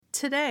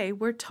Today,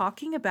 we're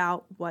talking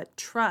about what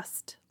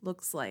trust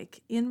looks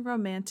like in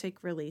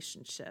romantic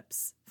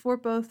relationships for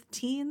both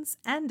teens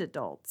and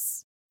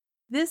adults.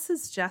 This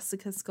is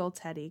Jessica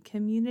Scoltetti,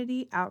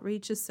 Community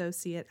Outreach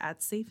Associate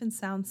at Safe and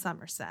Sound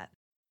Somerset.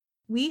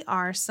 We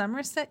are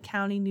Somerset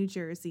County, New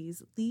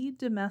Jersey's lead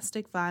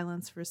domestic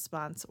violence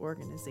response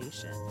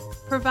organization,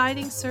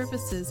 providing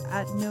services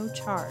at no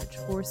charge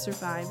for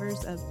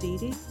survivors of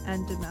dating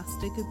and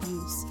domestic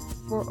abuse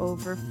for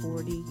over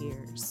 40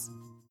 years.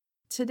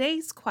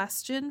 Today's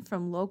question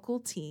from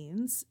local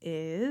teens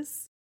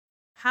is,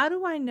 how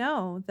do I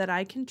know that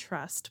I can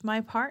trust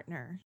my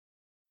partner?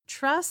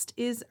 Trust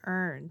is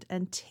earned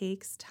and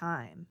takes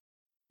time.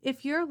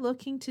 If you're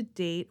looking to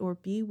date or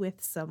be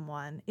with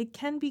someone, it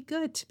can be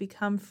good to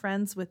become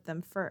friends with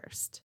them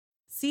first.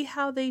 See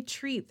how they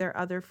treat their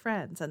other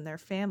friends and their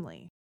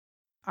family.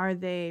 Are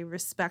they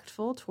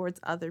respectful towards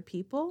other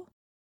people?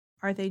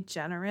 Are they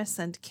generous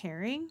and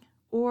caring?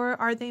 Or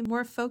are they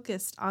more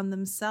focused on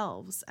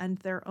themselves and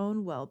their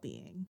own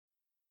well-being?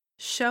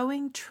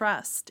 Showing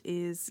trust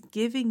is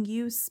giving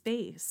you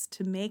space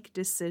to make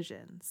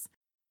decisions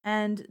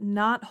and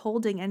not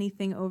holding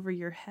anything over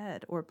your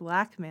head or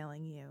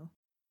blackmailing you.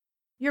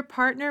 Your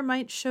partner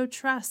might show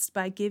trust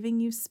by giving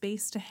you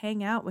space to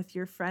hang out with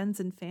your friends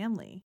and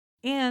family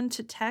and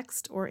to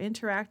text or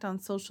interact on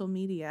social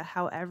media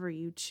however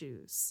you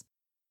choose.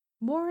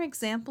 More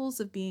examples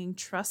of being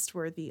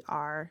trustworthy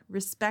are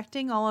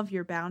respecting all of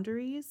your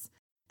boundaries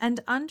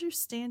and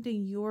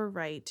understanding your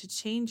right to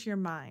change your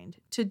mind,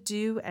 to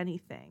do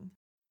anything.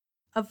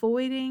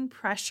 Avoiding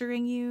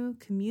pressuring you,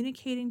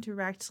 communicating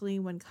directly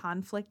when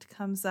conflict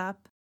comes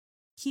up,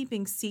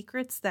 keeping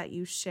secrets that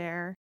you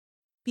share,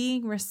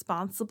 being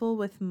responsible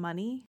with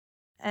money,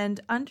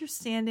 and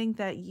understanding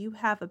that you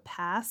have a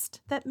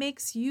past that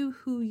makes you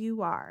who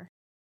you are.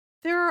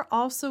 There are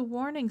also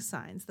warning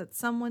signs that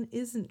someone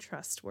isn't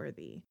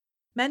trustworthy.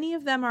 Many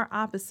of them are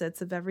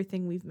opposites of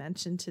everything we've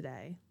mentioned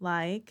today,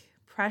 like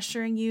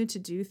pressuring you to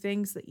do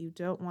things that you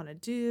don't want to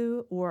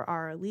do or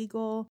are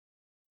illegal,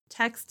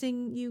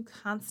 texting you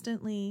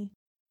constantly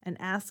and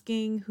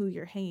asking who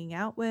you're hanging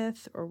out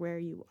with or where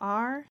you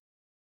are,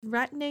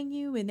 threatening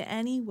you in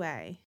any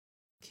way,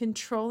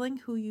 controlling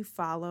who you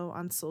follow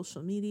on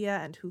social media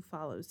and who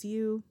follows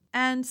you,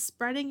 and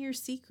spreading your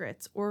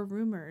secrets or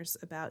rumors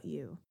about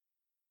you.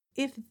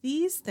 If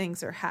these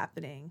things are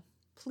happening,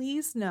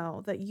 please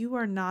know that you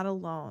are not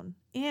alone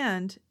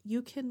and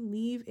you can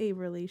leave a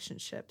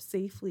relationship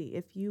safely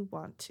if you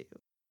want to.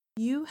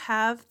 You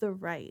have the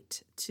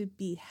right to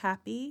be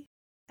happy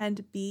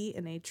and be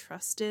in a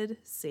trusted,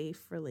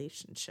 safe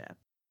relationship.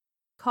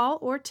 Call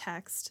or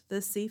text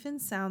the Safe and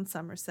Sound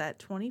Somerset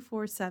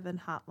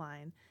 24/7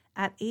 hotline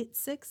at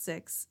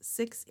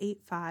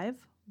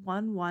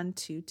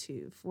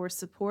 866-685-1122 for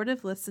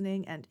supportive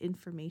listening and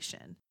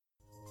information.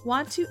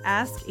 Want to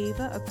ask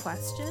Ava a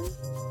question?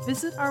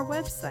 Visit our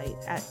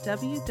website at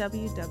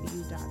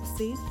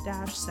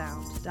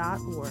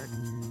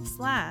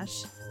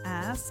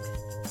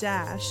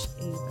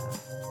www.safe-sound.org/ask-Ava.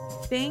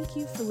 Thank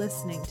you for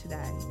listening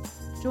today.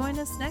 Join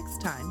us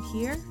next time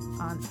here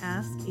on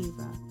Ask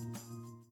Ava.